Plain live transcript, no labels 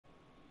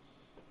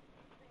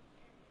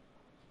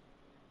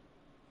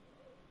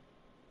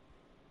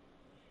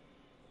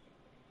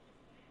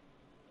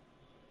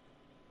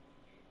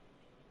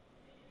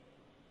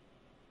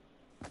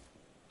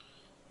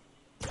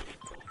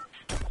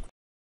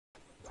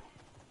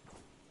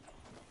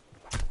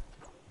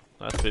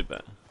That's a bit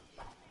better.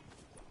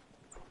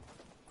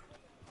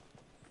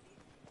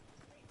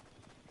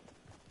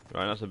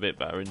 Right, that's a bit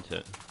better, isn't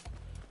it?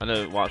 I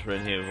know whilst we're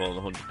in here with all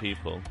the 100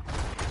 people,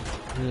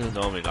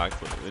 normally lag,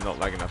 but we're not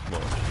lagging as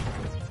much.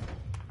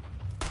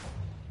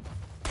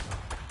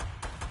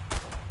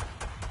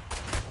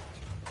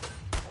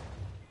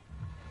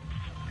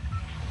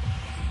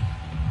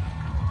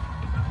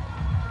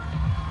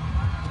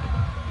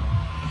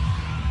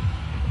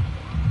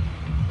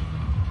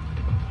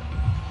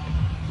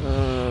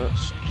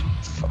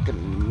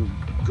 Fucking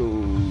go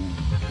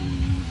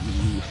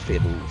to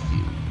Fatal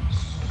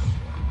Fuse.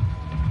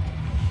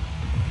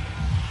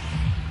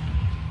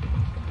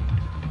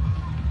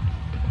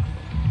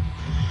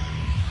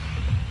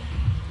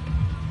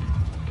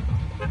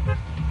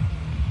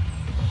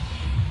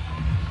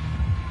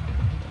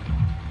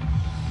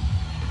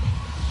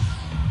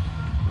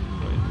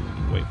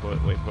 Wait for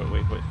it, wait for it,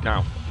 wait for it.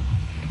 Now.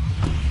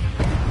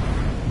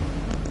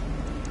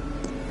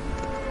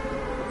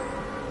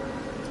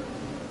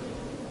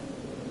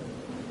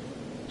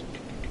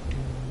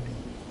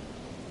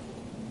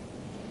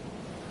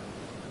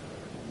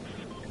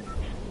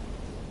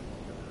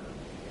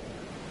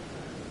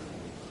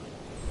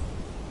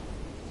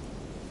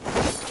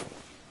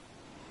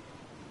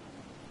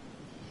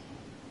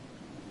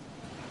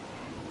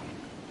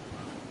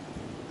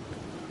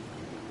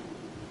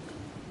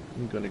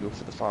 I'm gonna go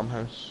for the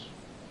farmhouse.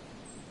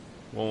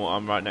 Well,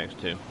 I'm right next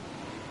to.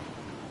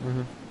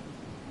 Mm-hmm.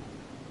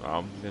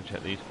 I'm gonna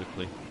check these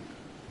quickly.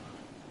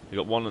 You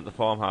got one at the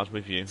farmhouse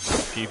with you.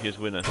 Previous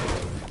winner.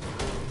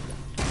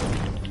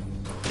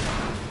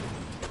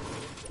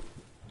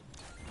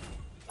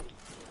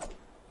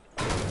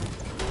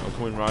 I'm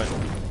coming right.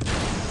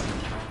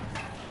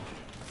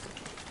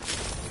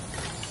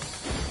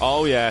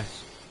 Oh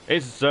yes,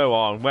 it's so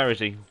on. Where is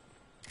he?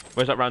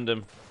 Where's that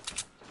random?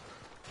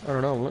 I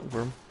don't know, I'm looking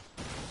for him.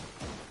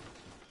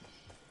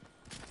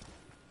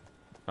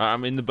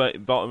 I'm in the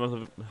bottom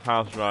of the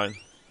house, right?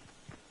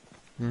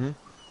 I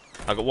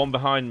got one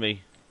behind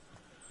me.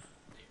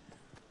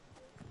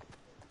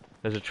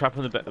 There's a trap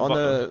on the on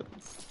the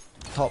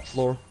top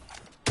floor.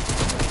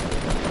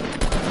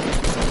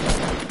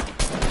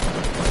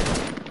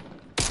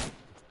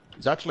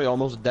 He's actually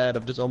almost dead.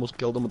 I've just almost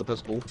killed him with a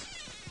pistol.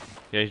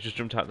 Yeah, he just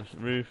jumped out the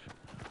roof.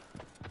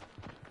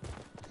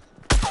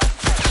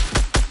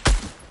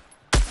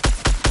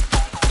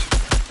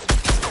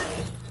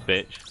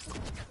 Bitch.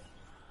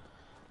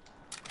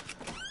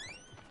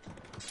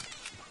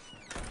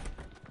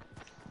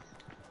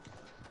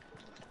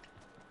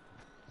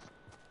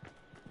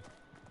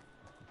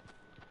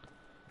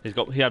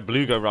 He had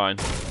blue go, Ryan.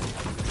 Go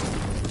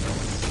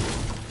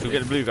get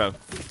the blue go.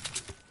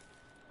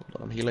 Hold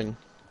on, I'm healing.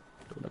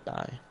 Don't wanna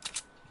die.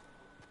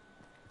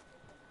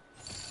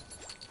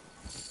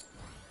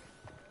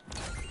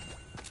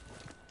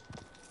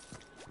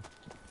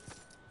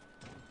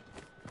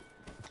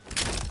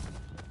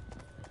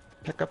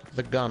 Pick up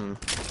the gun.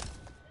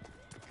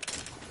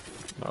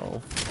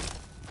 No.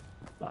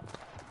 Fuck.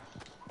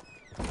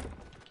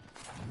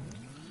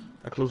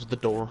 I closed the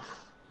door.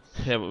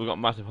 Yeah, but we've got a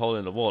massive hole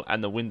in the wall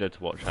and the window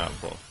to watch out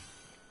for.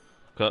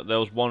 Cause there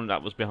was one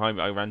that was behind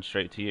me, I ran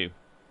straight to you.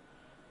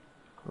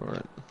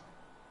 Alright.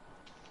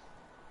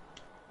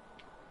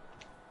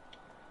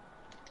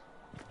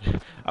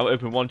 I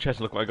opened one chest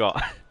and look what I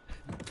got.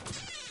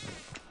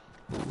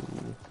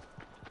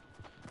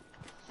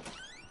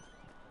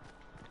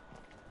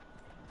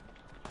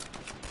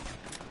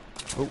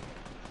 Oh.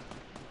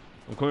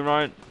 I'm coming,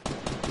 Ryan.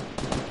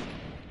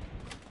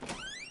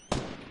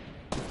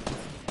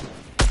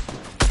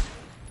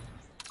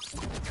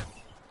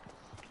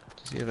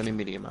 Does he have any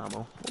medium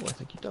ammo? Oh, I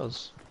think he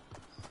does.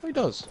 Oh, he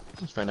does.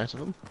 That's very nice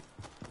of him.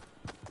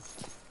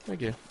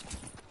 Thank you.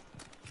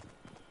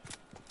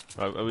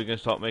 Right, are we going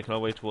to start making our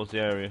way towards the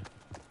area?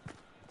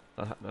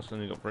 That's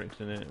only got bricks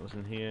in it. What's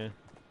in here?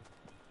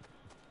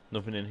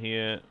 Nothing in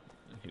here.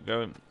 Keep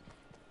going.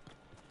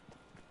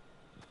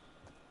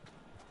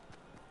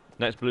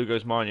 Next blue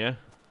goes mine, yeah?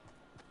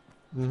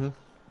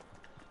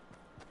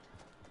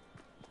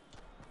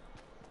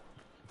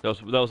 There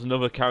was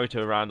another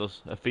character around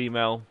us, a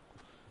female.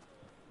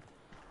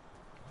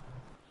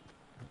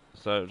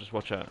 So just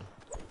watch out.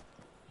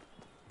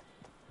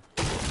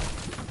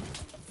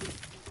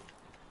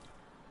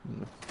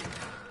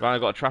 Right, I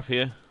got a trap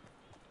here.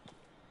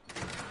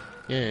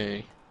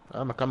 Yay.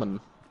 I'm a coming.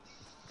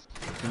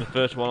 And the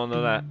first one on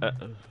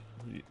the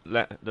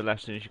the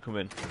left as soon as you come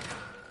in.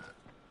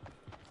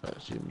 I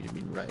assume you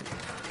mean right.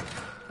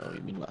 Oh,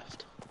 you mean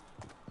left.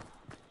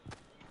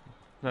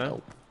 No?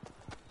 Nope.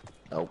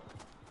 Nope.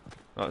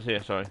 Oh, it's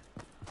here, sorry.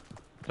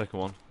 Second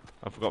one.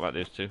 I forgot about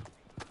these two.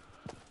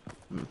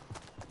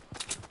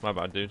 My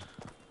bad, dude.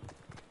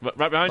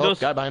 Right behind us!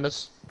 Guy behind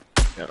us.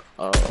 Yeah.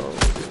 Oh.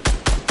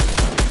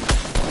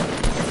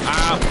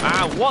 Ow!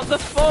 Ow! What the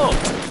fuck?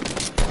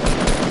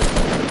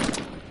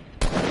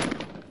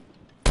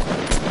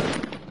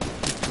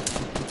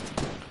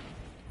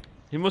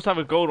 He must have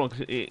a gold one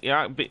because he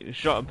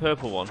shot a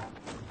purple one.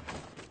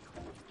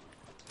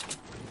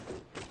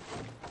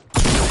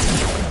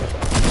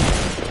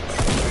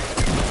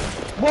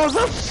 What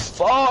the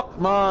fuck,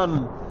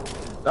 man?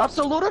 That's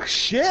a load of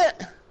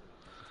shit.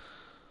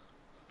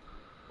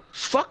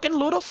 Fucking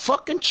load of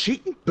fucking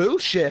cheating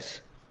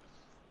bullshit.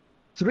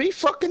 3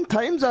 fucking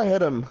times I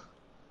hit him.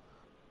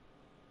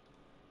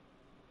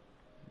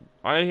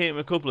 I hit him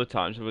a couple of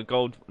times with a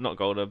gold, not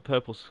gold, a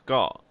purple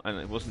Scott, and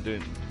it wasn't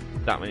doing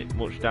that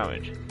much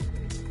damage.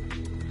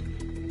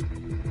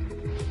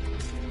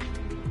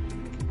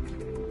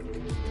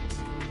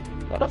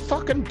 Got a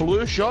fucking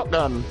blue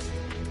shotgun.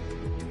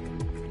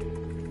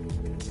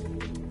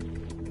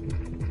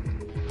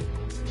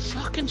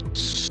 Fucking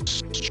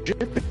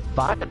stupid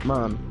faggot,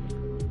 man.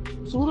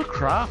 It's a load of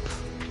crap.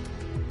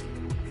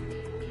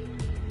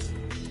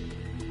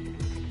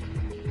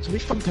 3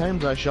 fucking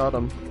times I shot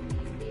him.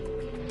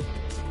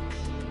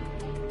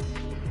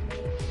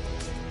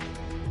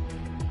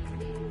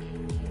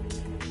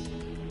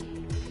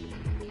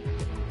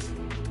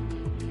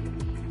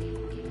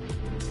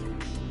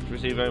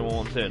 See if anyone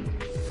wants in.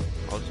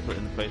 I'll just put it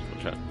in the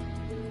Facebook chat.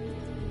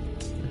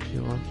 If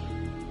you want.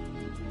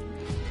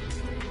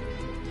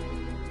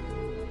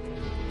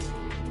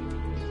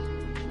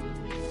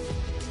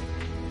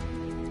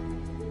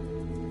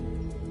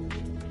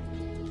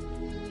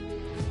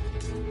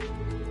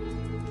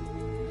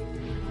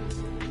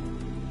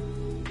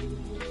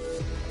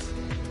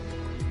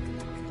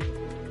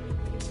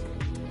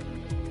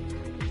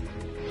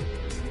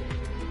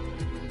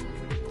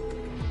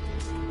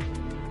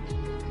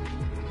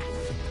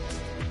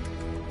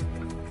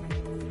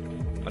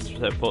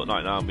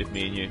 Fortnite now with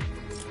me and you.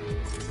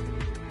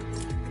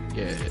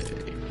 Yay.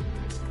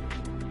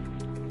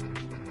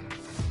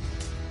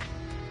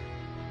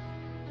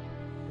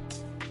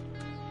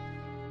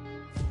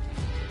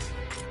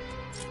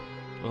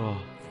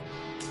 Oh.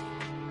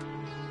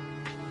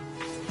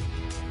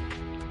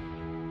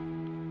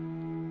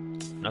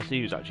 I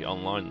see who's actually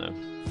online though.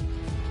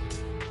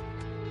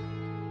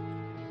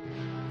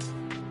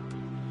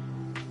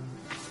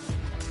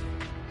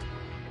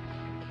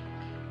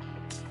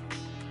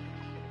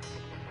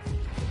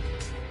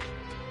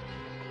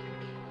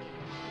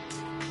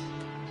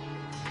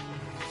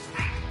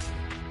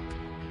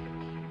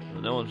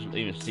 No one's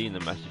even seen the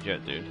message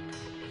yet, dude.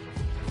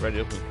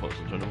 Ready up and put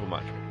into another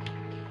match.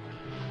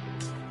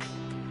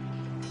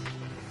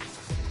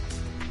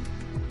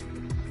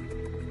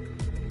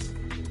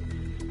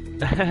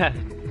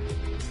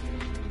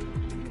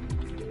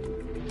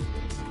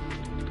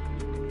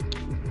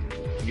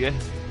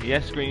 Yeah,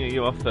 screening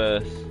you off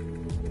first.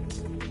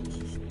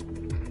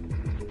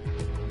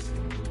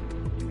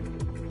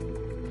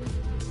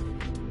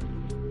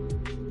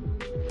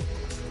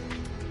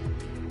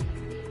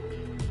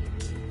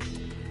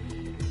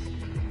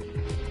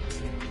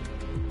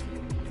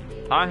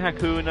 Hi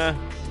Hakuna,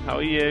 how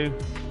are you?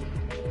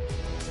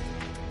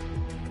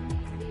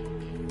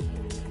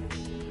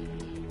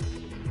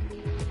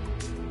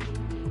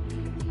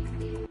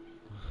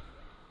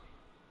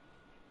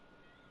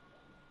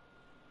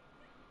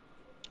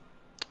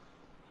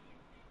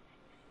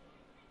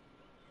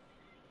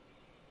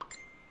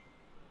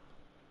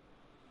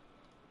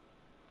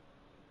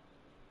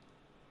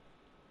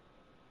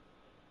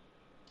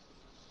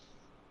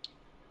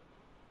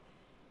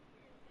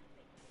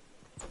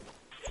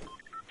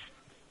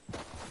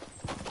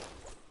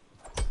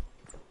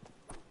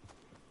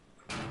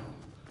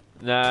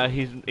 Nah,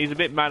 he's a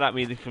bit mad at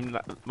me from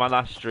my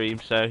last stream,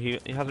 so he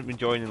hasn't been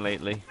joining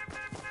lately.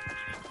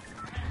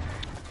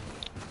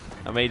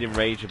 I made him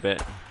rage a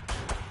bit.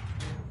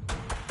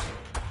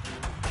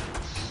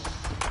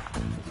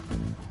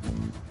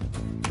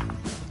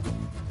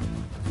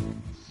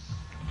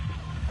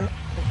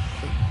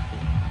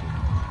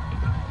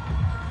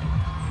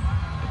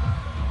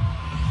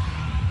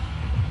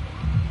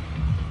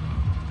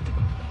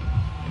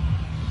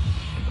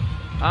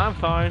 I'm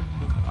fine.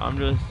 I'm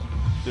just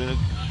doing a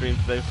stream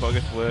today before I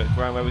get to work.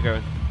 Ryan, where are we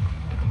going?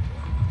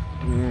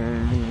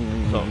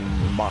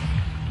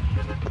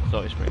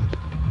 Salty Springs.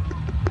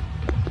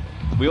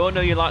 We all know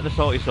you like the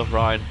salty stuff,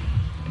 Ryan.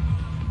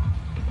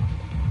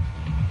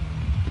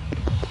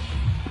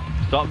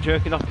 Stop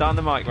jerking off down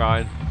the mic,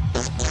 Ryan.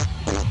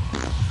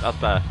 That's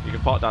better. You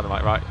can pop down the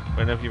mic, right?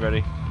 Whenever you're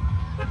ready.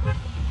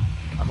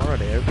 I'm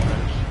already out.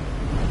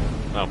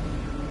 No.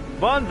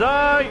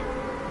 Bonsai!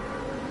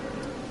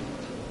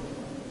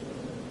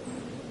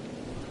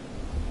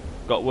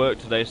 Got work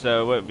today, so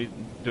I won't be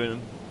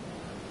doing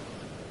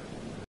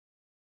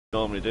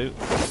normally do.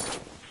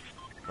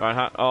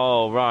 Right,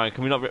 Ryan,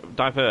 can we not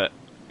divert?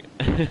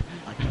 I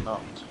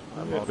cannot.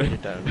 I'm already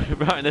down.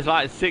 Right, there's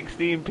like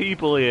 16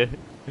 people here.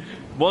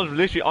 One's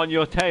literally on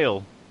your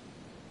tail.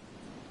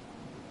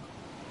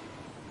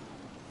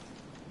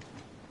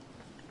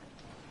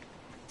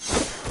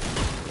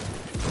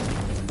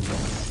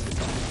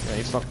 Yeah,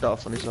 he fucked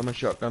off when he's on a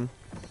shotgun.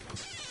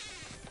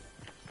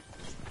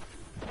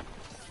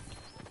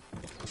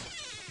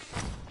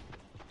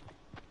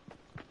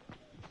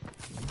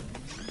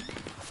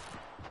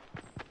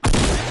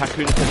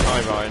 Hakuna says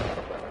hi, Ryan.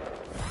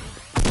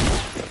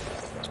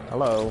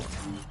 Hello.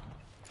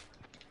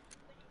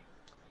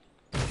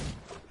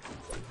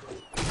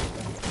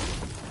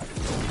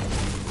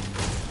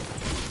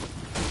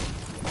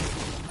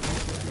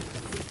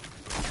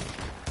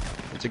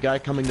 It's a guy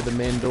coming to the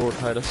main door,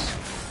 Titus.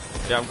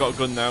 Yeah, I've got a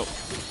gun now.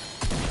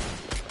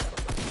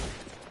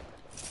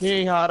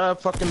 He had a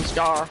fucking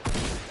scar.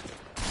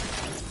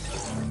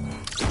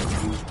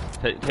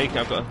 Take it.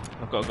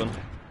 I've got a gun.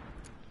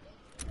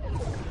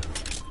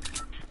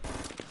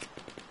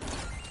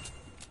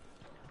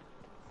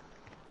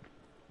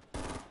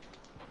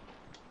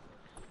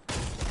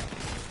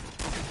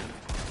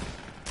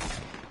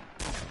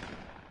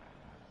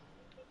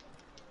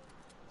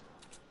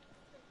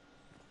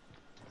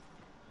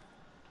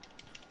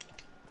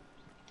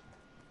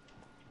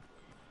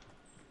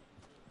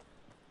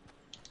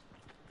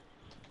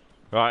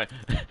 Right.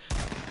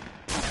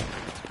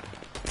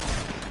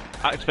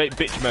 Activate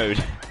bitch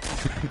mode.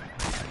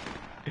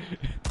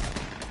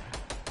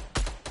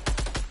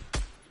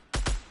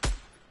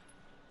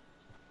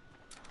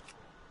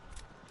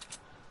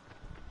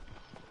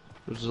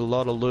 There's a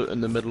lot of loot in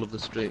the middle of the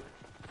street.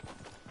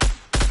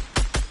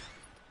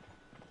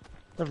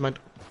 Never mind.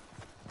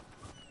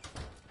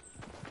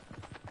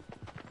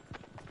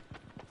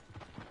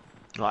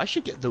 Oh, I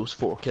should get those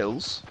 4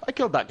 kills. I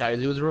killed that guy as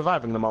he was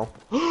reviving them all.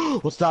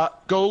 What's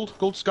that? Gold?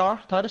 Gold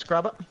scar? Titus,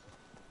 grab it.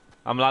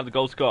 I'm allowed the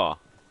gold scar.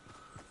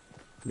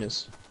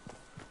 Yes.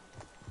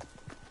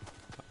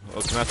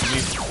 Oh, can I have to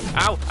move?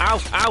 Ow!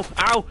 Ow! Ow!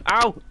 Ow!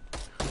 Ow!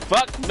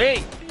 Fuck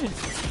me!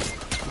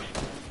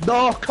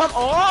 No, come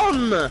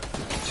on!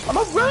 I'm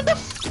around the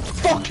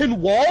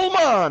fucking wall,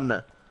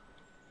 man!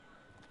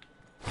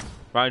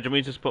 Right, do you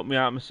mean just put me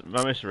out of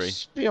my misery?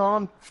 Just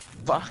beyond.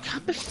 I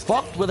can't be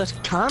fucked with this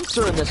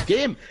cancer in this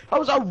game. I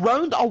was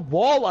around a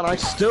wall and I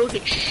still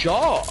get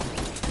shot.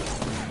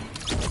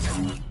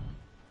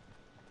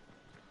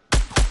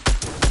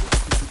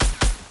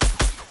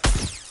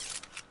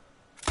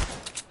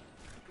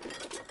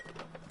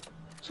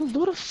 It's a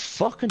load of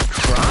fucking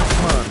crap,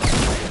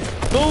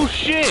 man.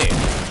 Bullshit!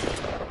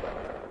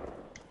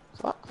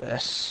 Fuck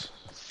this.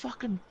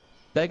 Fucking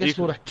biggest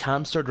load of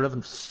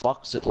cancer-driven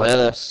fucks that play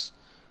this.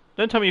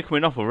 Don't tell me you're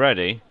coming off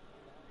already.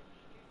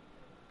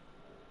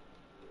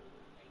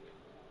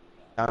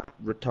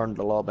 Return to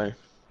the lobby.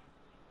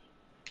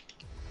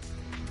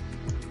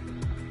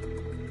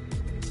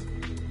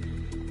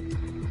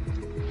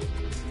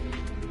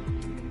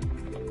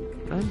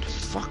 And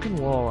fucking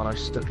wall and I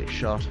still get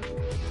shot.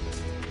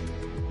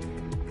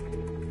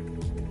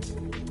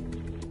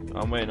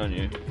 I'm waiting on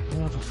you. I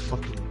have a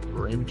fucking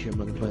brain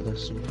tumor to play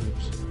this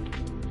sometimes.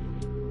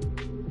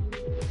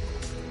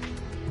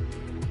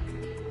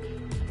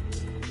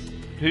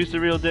 Who's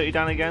the real Dirty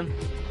Dan again?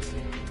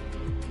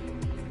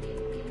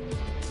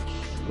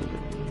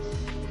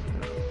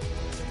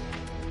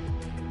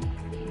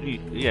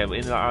 Yeah, but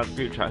in our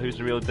group chat, who's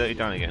the real Dirty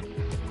Dan again?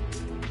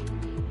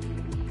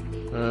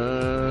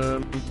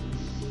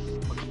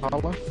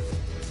 Carla?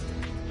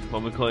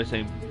 Well, we call it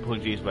saying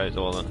Pudgy's about it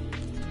all then.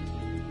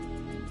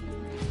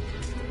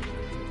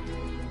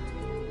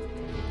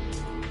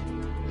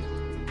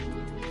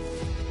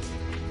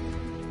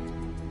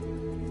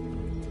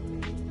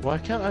 Why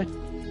can't I?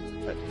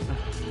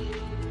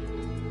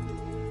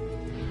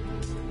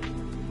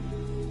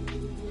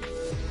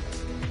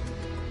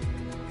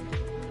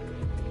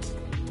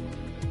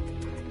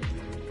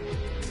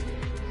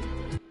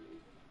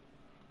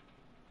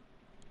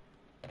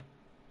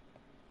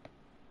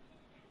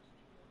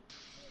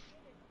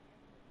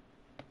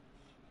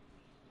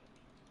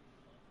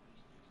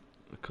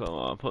 Come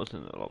on, put us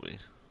in the lobby.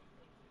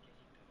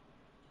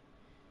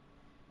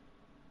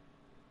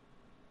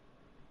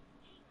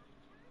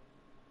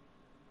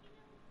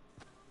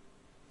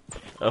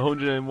 A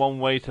 101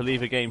 ways to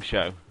leave a game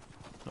show.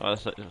 Oh,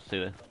 let's see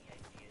this.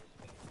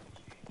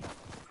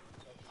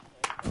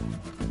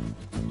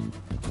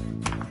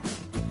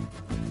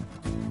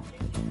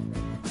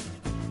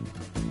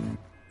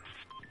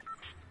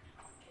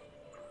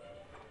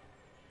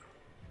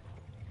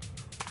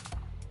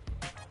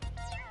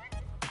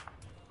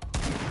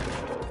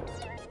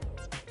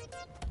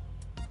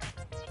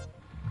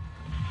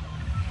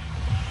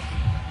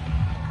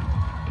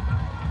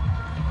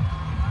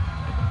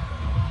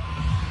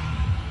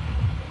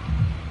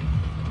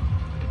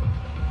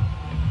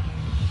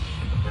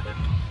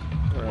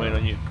 Wait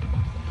on you.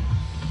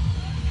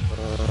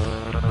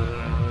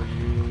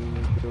 You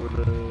go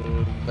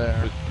to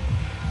there.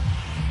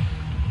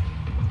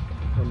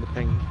 On the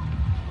ping.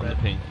 On the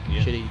ping,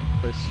 yeah. Shitty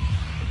place.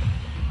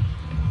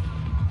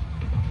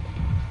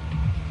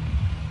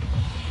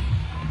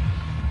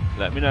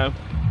 Let me know.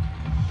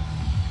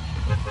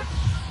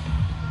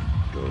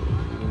 Go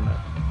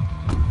there.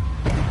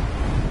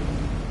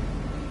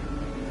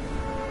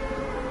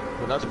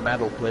 Well, that's a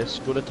battle place.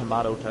 Go to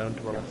Tomato Town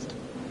to the left.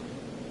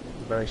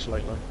 Very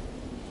slightly.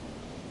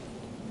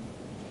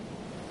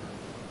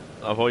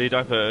 I've already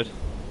diverted.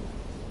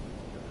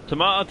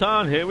 Tomato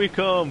Town, here we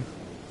come.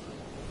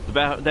 They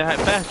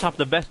best have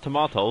the best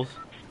tomatoes.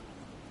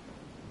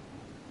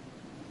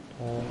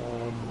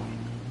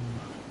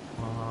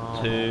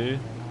 2,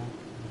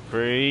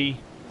 3.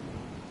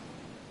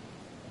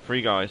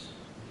 3 guys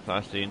that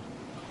I've seen.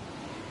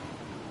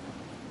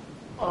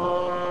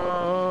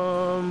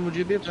 Would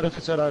you be upset if I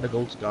said I had a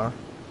gold scar?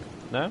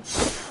 No?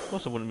 Of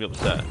course I wouldn't be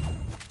upset.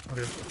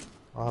 Okay.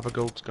 I'll have a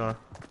gold scar.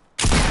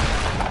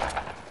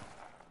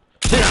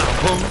 Sit down,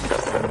 punk!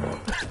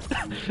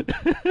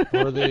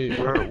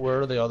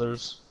 Where are the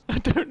others? I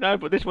don't know,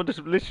 but this one just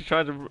literally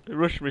tried to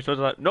rush me, so I was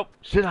like, nope,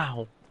 sit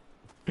down!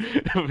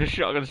 With a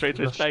shotgun straight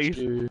to his face.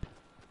 With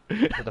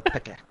a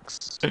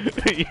pickaxe.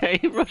 Yeah,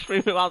 he rushed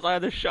me whilst I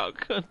had a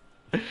shotgun.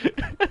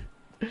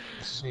 Let's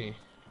see.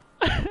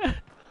 Fucking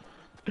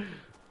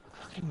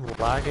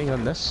lagging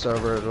on this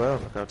server as well,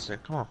 for God's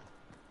sake. Come on.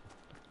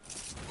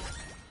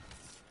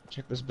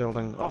 Check this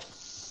building. Oh,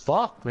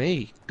 fuck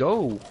me.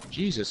 Go.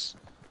 Jesus.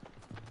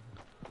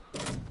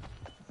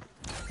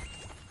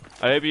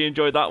 I hope you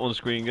enjoyed that one,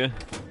 Screenger.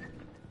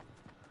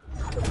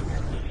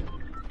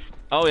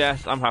 Oh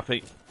yes, I'm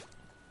happy.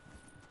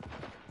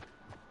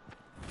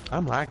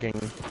 I'm lagging.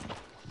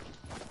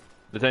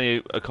 There's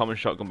only a common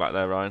shotgun back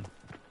there, Ryan.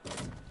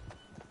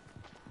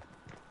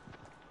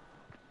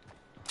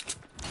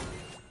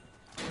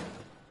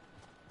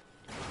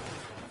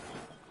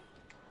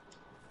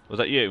 Was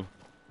that you?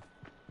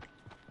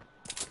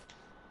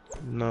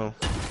 No.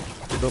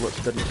 The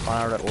bullets didn't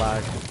fire at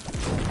lag.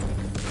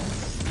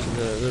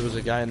 There was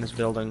a guy in this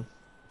building.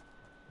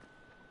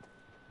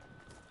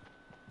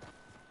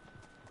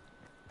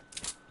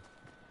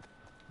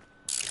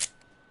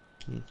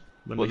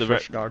 When What, we the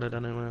first started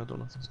anyway, I don't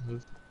know if it's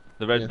moved.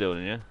 The red Yeah.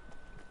 building, yeah?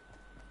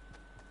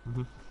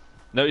 Mhm.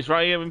 No, it's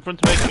right here in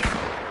front of me.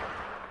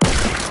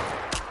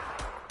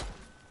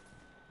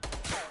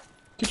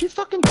 Did you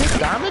fucking take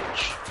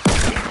damage?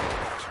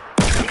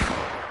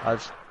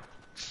 I've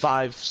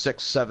 5,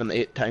 6, 7,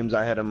 8 times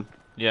I hit him.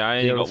 Yeah, I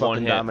only Zero got one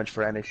fucking hit. damage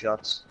for any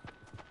shots.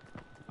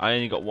 I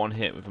only got one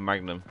hit with a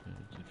magnum.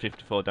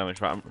 54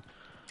 damage. Right,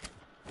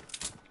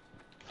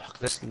 Fuck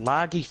this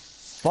laggy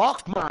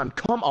fuck, man!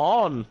 Come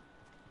on!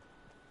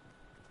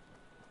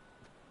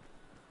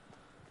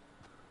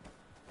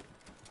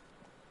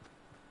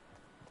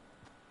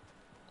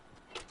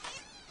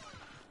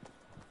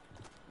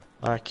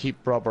 I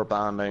keep rubber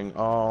banding.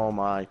 Oh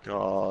my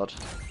god.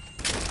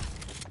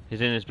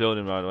 he's in this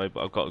building, by the way,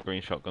 but I've got a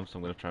green shotgun, so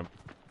I'm going to try and...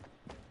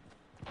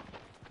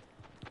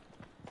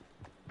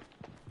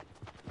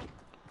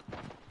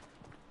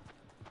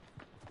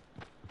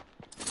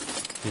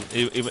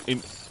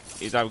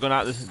 He's either gone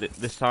out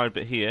this side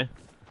bit here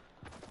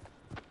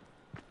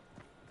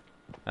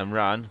and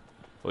ran,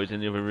 or he's in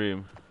the other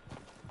room.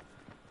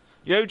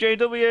 Yo,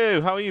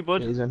 JW, how are you,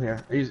 bud? He's in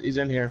here. He's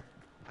in here.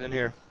 In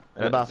here.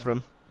 In the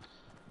bathroom.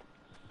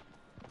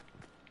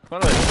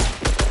 Come on, in.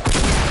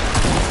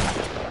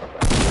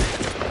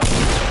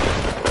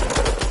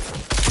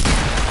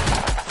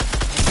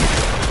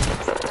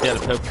 Yeah,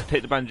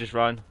 take the bandages,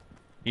 Ryan.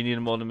 You need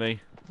them more than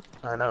me.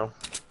 I know.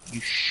 You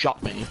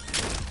shot me.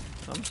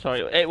 I'm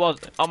sorry. It was,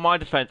 on my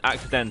defense,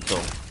 accidental.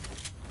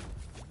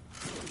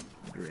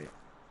 Great.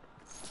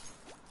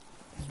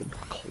 I've been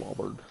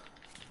clobbered.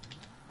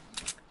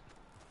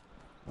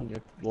 I'm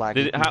gonna lag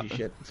Did it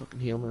shit. Fucking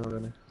heal me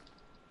already.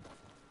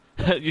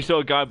 You saw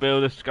a guy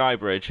build a sky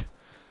bridge.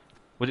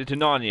 Was it to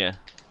Narnia?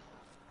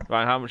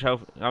 Ryan, how much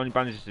health? How many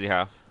bandages did he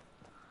have?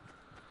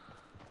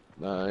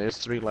 There's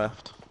 3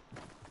 left.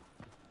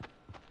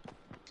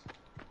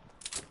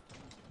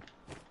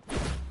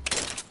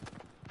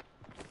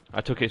 I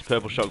took his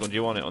purple shotgun. Do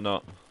you want it or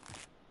not?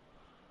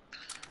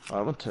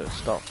 I want to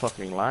stop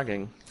fucking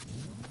lagging.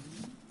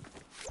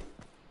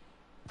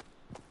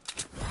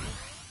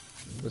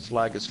 This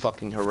lag is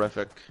fucking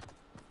horrific.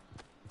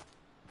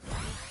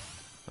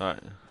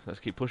 Alright, let's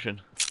keep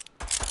pushing.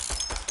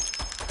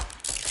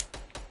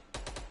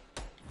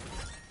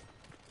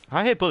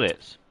 I hear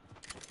bullets.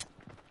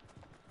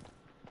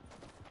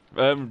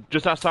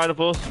 Just outside of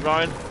us,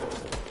 Ryan.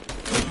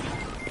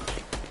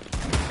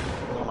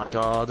 Oh my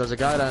god, there's a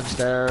guy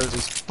downstairs.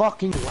 He's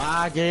fucking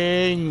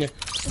lagging.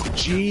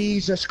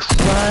 Jesus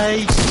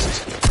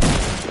Christ.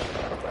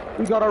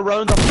 He got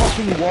around the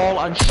fucking wall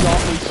and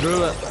shot me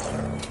through it.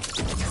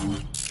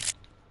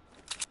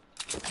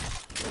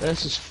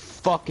 This is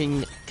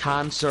fucking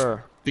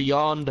cancer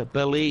beyond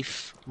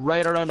belief.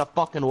 Right around the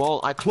fucking wall.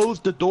 I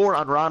closed the door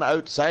and ran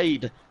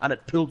outside, and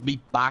it pulled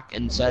me back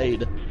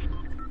inside.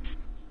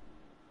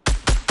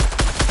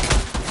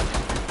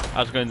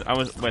 I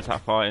went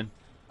out fighting.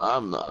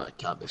 I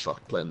can't be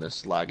fucked playing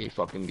this laggy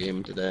fucking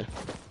game today.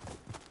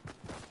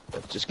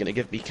 It's just gonna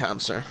give me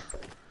cancer.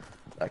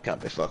 I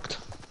can't be fucked.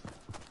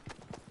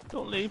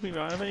 Don't leave me,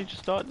 Ryan. I've only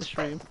just started the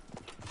stream.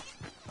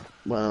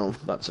 Well,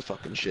 that's a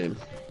fucking shame.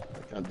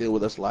 I can't deal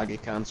with this laggy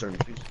cancer.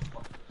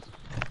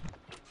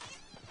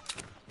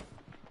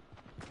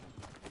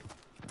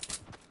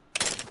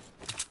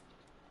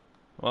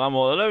 Well, I'm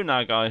all alone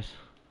now, guys.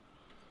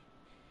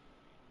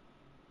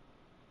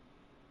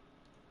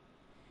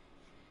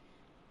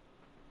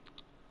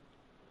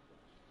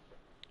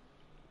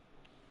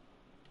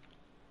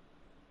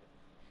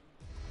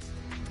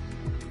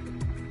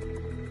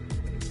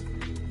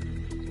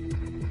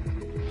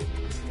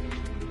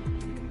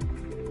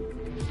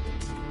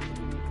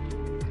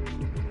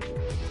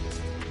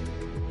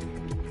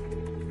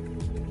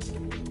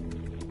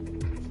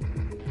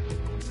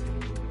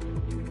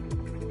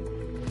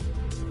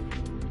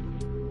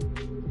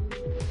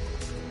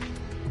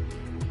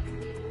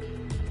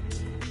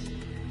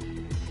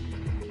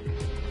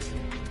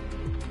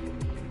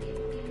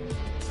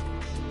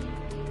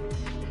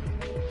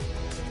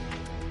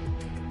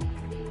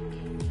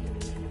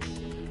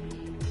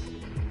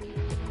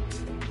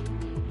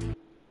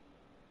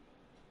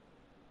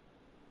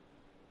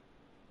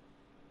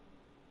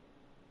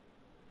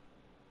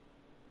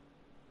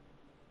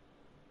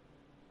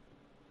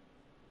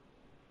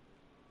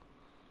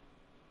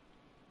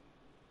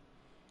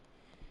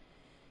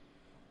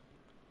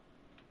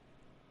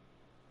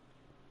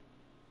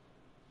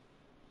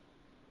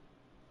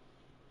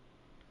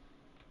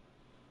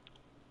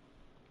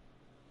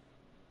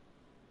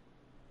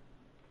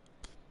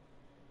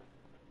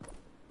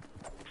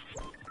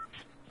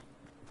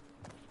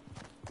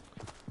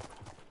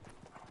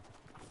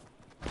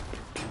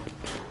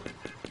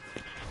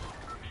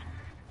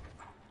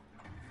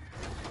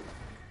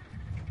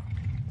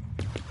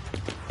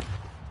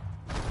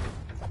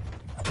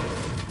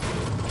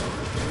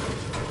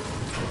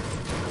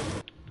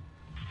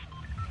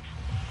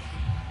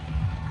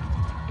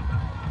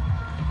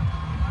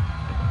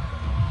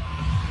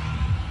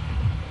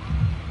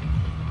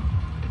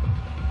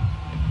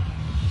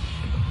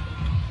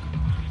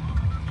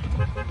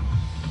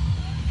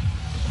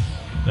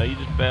 No, you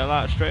just bail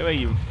out straight away,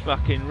 you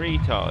fucking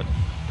retard.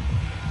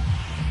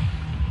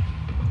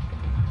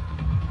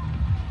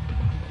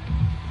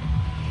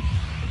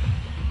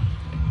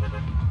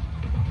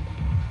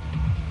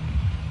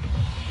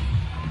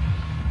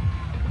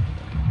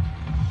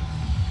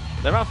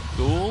 They're at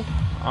school.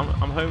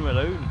 I'm home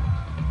alone.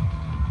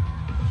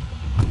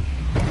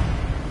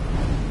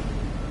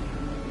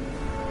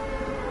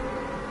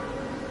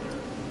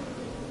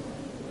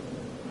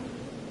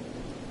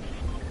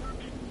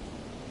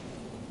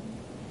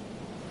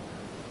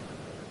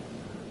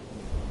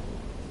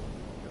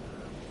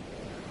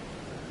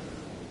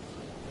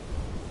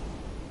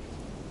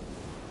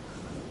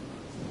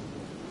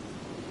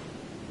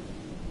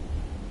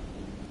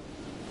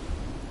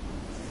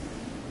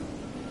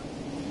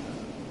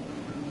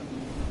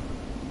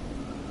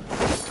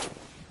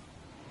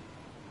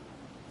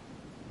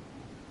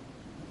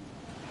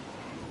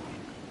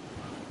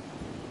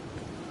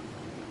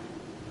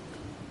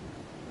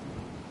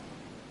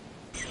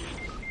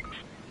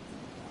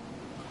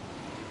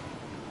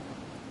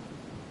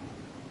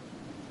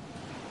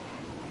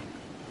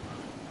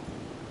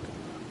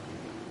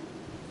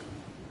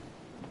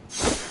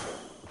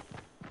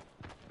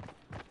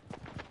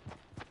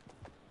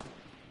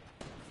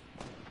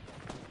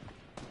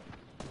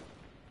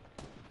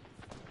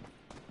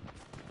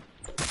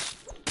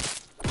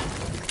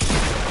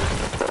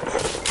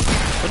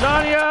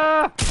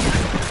 Banania!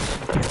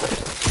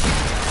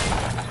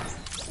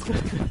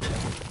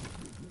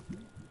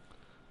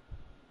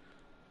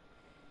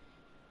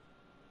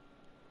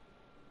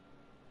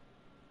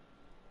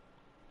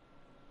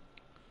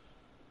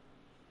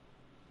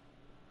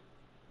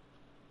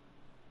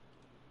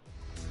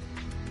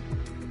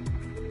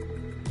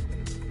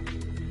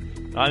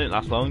 I didn't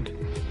last long.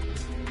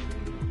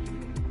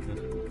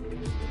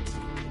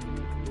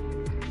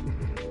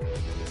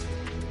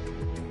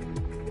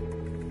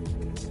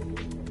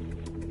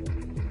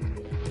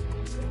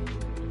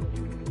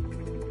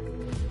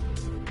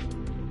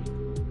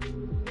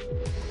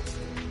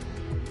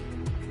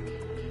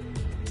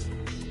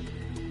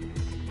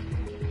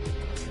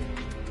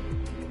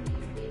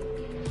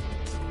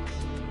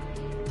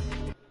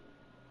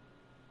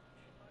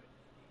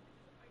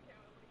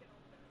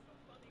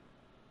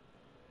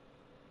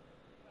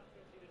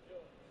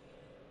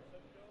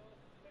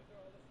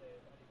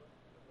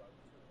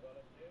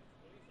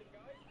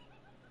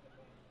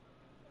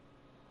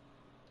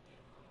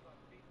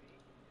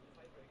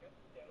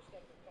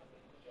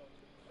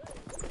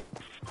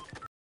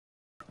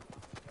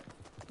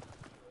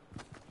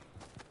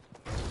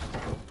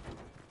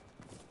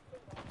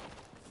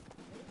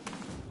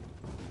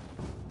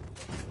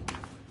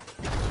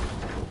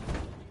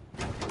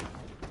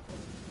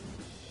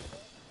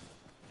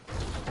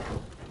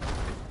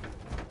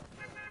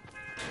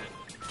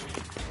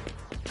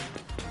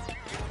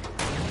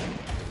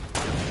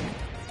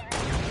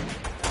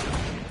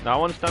 Now I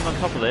want to stand on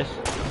top of this.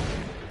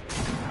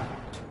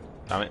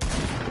 Damn it.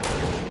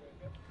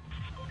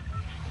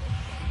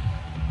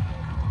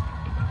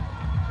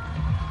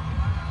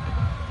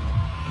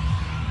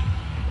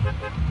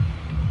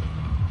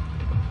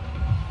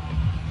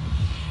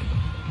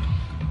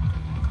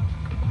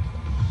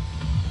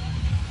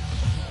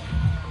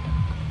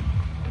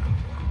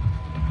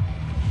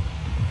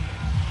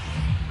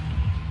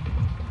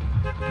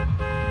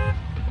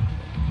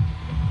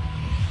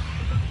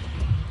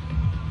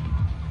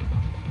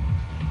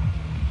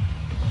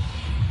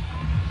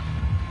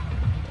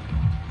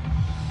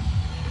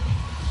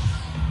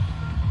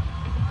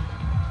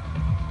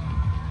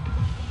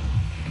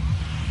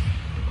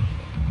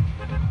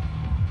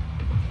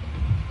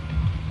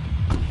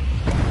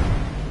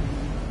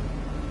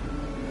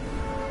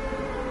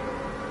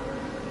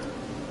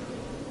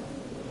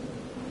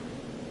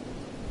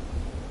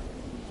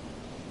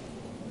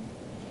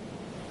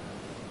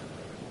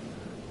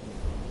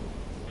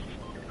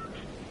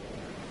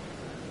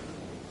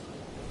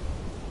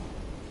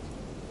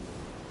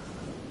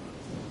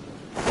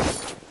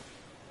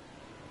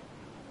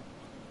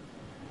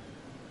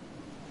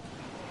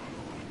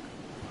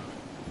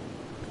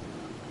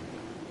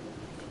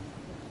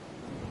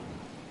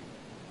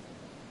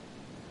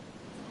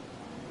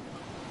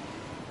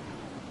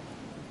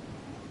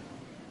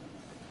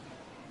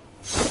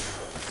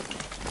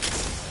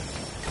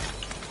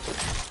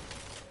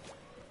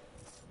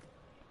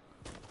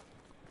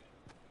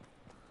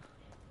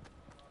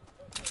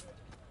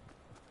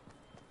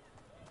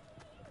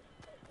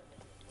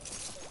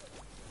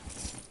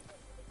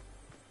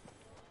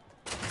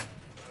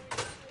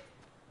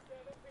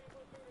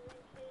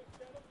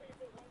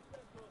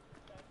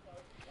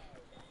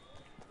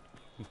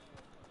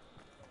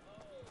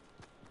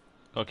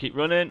 Gotta keep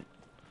running.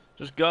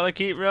 Just gotta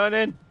keep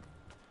running.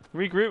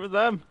 Regroup with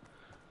them.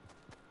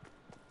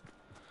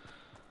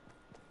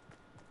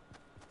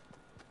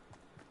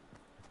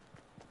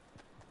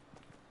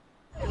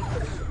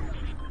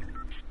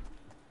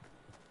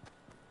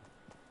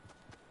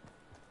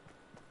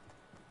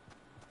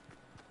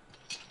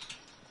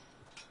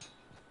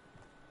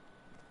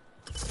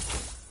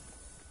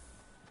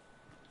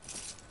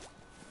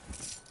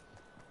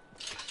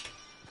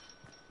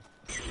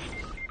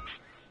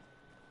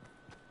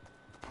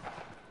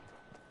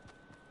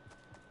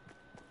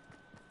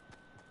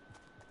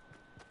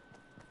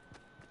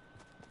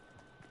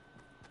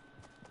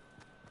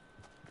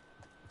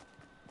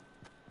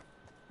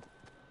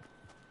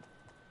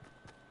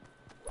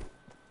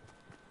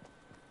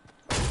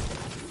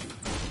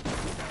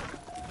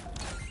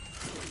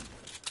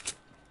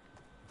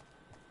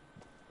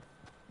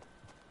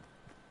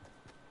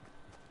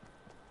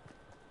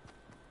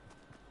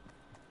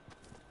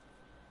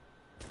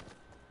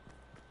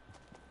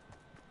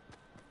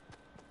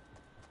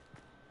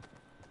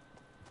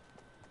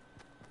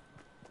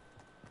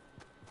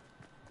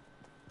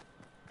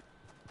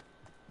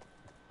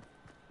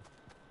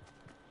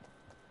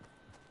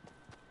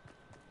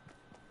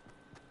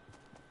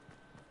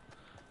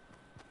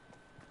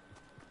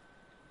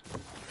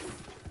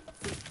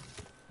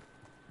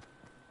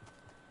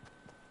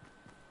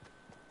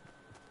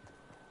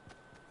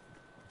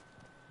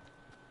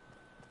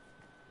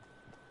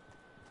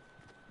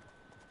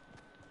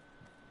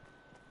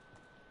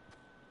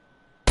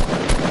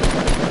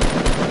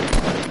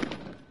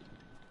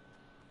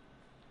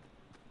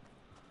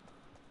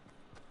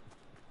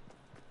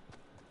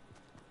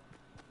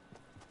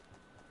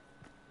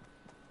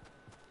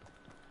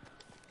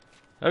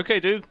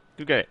 Okay, dude.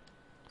 Go get it.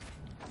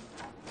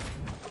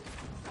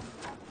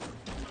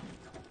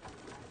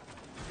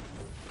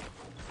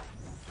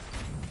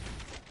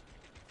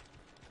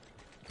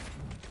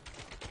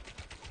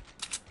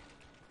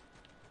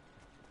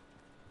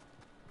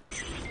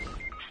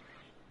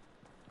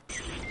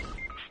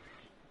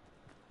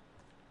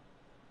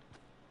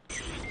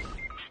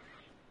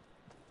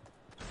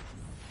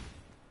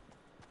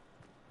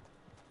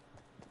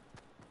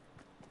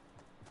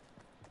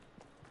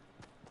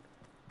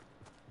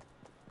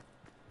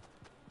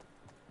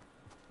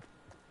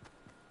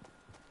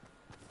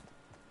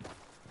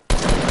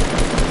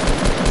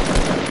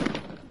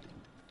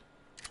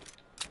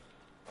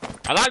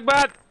 I like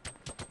bad.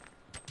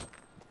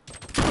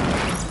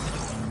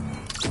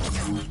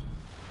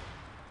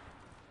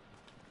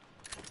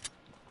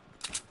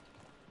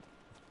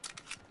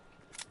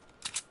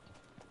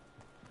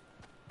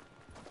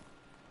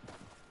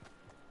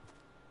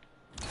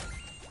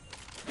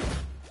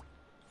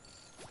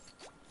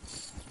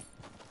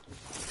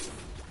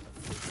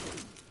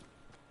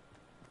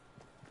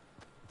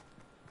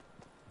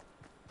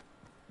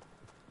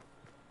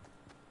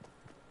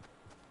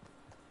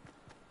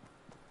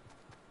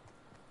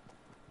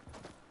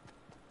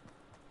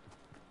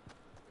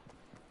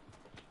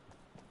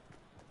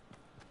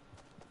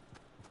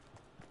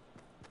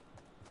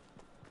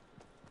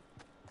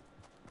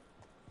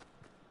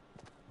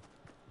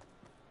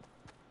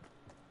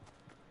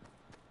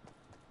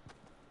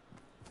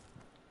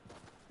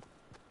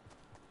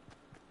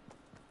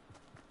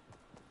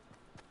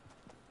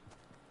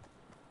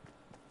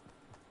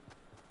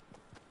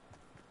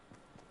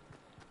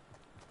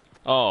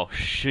 Oh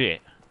shit!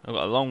 I've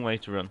got a long way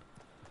to run.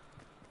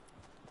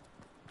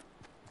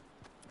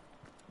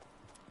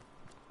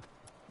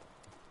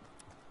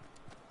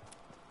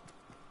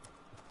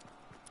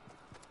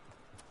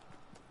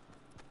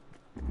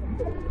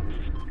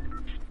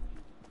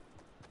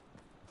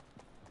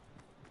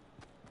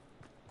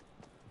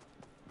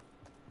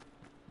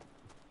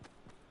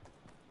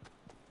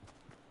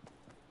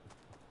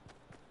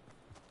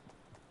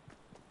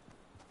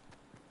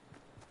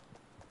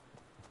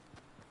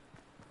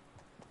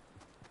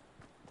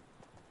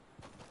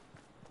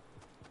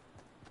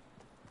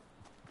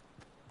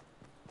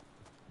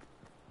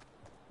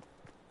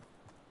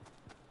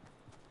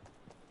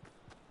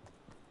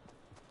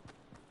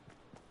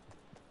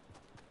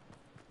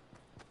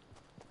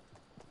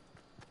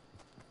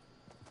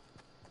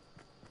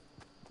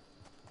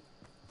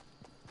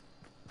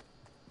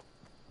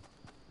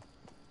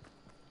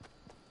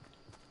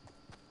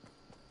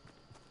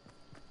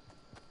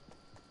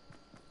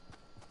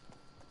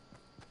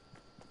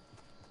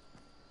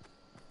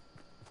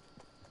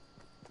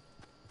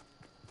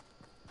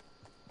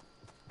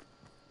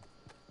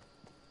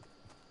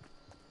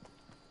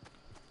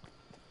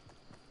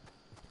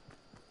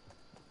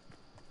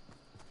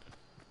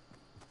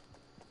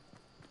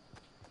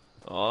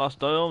 Oh, that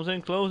storm's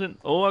in closing.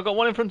 Oh, I got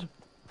one in front.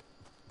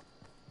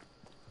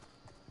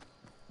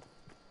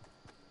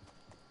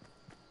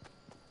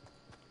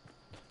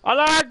 I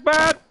like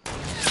bad.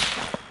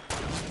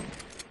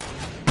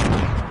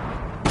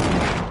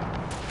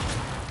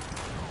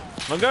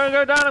 I'm going to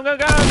go down. I'm going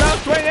to go down.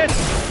 Swinging.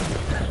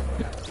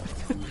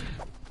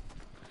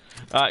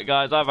 Alright,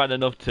 guys, I've had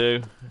enough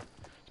too.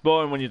 It's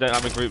boring when you don't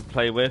have a group to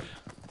play with.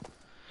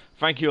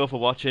 Thank you all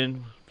for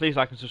watching. Please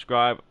like and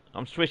subscribe.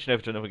 I'm switching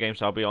over to another game,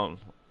 so I'll be on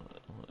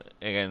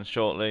again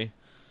shortly.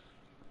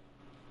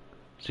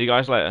 See you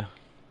guys later.